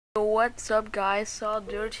So what's up guys, Saw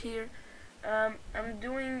Dirt here. I'm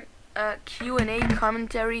doing a Q&A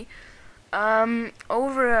commentary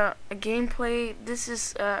over a gameplay. This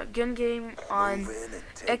is a gun game on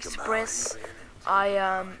Express.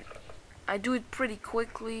 I do it pretty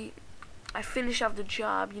quickly. I finish off the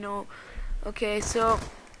job, you know. Okay, so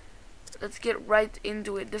let's get right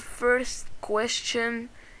into it. The first question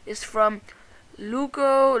is from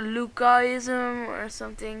Lucaism or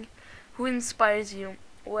something. Who inspires you?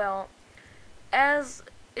 Well, as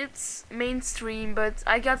it's mainstream, but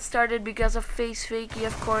I got started because of Face Fakey,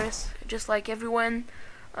 of course, just like everyone.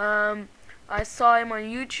 I saw him on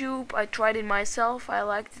YouTube, I tried it myself, I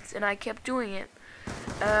liked it, and I kept doing it.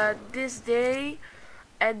 This day,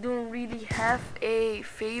 I don't really have a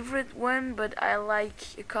favorite one, but I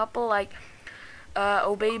like a couple, like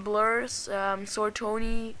Obey Blurs, Sword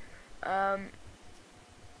Tony, a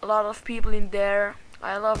lot of people in there.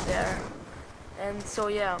 I love there. And so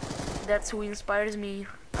yeah, that's who inspires me.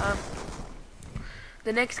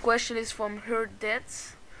 The next question is from Her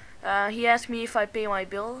Debts. He asked me if I pay my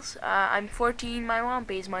bills. I'm 14, my mom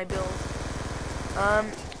pays my bills.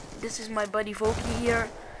 This is my buddy Voki here.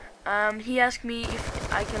 He asked me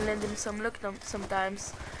if I can lend him some look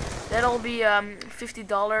sometimes. That'll be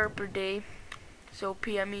 $50 per day. So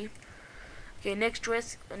PM me. Okay, next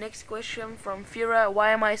question from Fira.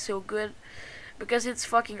 Why am I so good? Because it's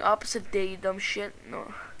fucking opposite day, you dumb shit.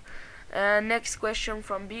 No. Next question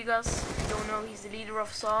from Bigas. If you don't know, he's the leader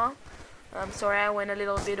of Saw. I'm sorry, I went a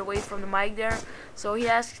little bit away from the mic there. So he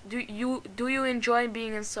asks, do you enjoy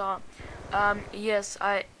being in Saw? Yes,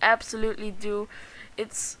 I absolutely do.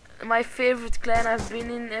 It's my favorite clan I've been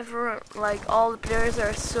in ever. Like, all the players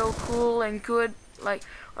are so cool and good. Like,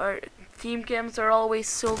 our team camps are always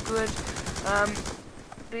so good.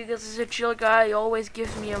 Bigas is a chill guy. He always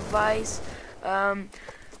gives me advice.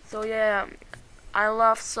 So yeah, I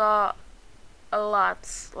love Saw a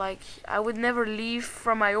lot. Like, I would never leave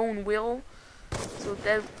from my own will, so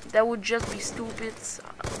that would just be stupid.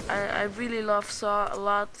 I really love Saw a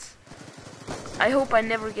lot. I hope I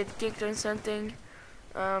never get kicked or something.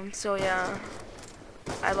 So yeah,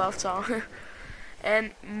 I love Saw.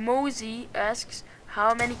 And Mosey asks,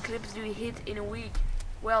 how many clips do you hit in a week?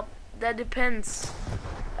 Well, that depends.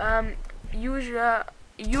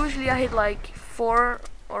 Usually I hit like 4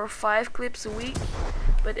 or 5 clips a week,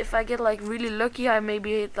 but if I get like really lucky, I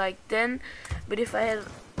maybe hit like 10. But if I had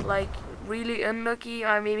like really unlucky,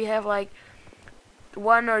 I maybe have like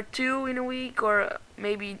 1 or 2 in a week, or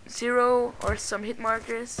maybe 0 or some hit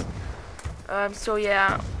markers. So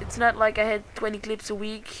yeah, it's not like I had 20 clips a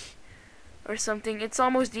week or something. It's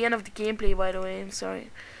almost the end of the gameplay, by the way. I'm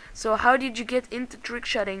sorry. So how did you get into trick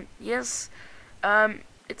shotting? Yes,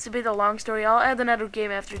 it's a bit a long story. I'll add another game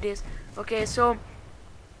after this. Okay, so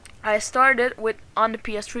I started on the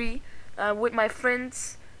PS3 with my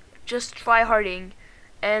friends, just tryharding.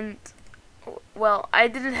 And well, I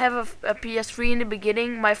didn't have a PS3 in the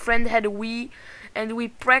beginning. My friend had a Wii, and we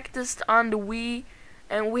practiced on the Wii,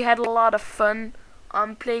 and we had a lot of fun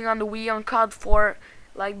playing on the Wii on COD 4,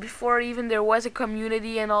 like before even there was a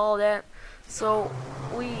community and all that. So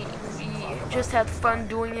we just had fun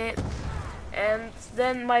doing it. And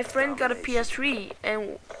then my friend got a PS3,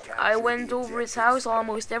 and I went over his house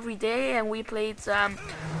almost every day, and we played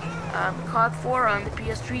COD 4 on the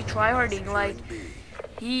PS3 tryharding. Like,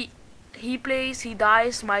 he plays, he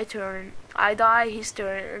dies, my turn. I die, his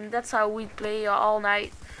turn, and that's how we play all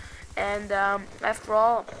night. And after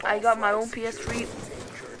all, I got my own PS3,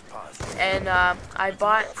 and I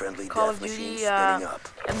bought Call of Duty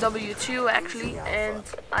MW2 actually, and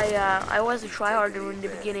I was a tryharder in the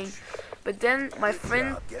beginning. But then my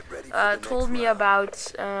friend told me about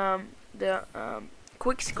the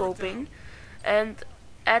quickscoping, and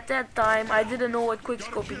at that time I didn't know what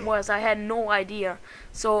quickscoping was. I had no idea.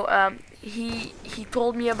 So he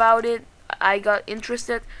told me about it. I got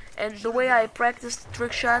interested, and the way I practiced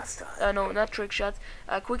trick shots, no, not trick shots,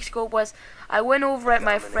 quickscope was I went over at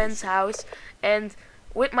my friend's house and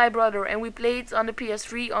with my brother, and we played on the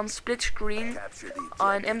PS3 on split screen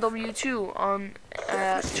on MW2 on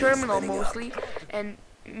terminal mostly, and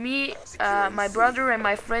me, my brother and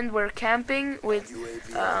my friend were camping with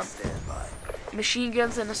machine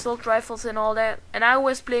guns and assault rifles and all that, and I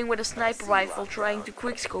was playing with a sniper rifle trying to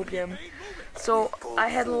quickscope them. So I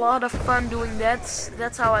had a lot of fun doing that.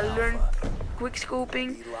 That's how I learned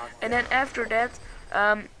quickscoping. And then after that,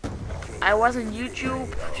 I was on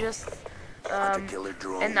YouTube just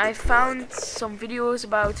and I found some videos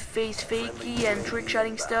about face fakey and trick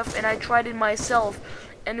shotting stuff, and I tried it myself,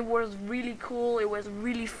 and it was really cool. It was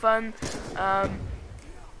really fun.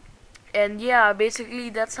 And yeah, basically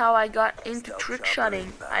that's how I got into trick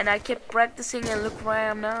shotting, and I kept practicing, and look where I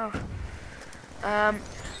am now.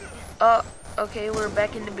 Oh, okay, we're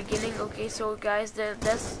back in the beginning. Okay, so guys,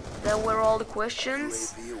 that were all the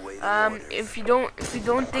questions. If you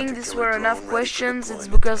don't think these were enough questions, it's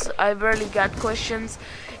because I barely got questions.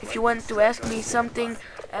 If you want to ask me something,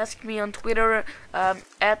 ask me on Twitter,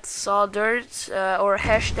 at @sawdirt, or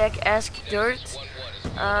hashtag #askdirt.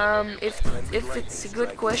 If it's a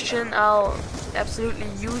good question, I'll absolutely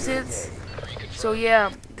use it. So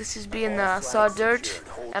yeah, this has been Sawdirt.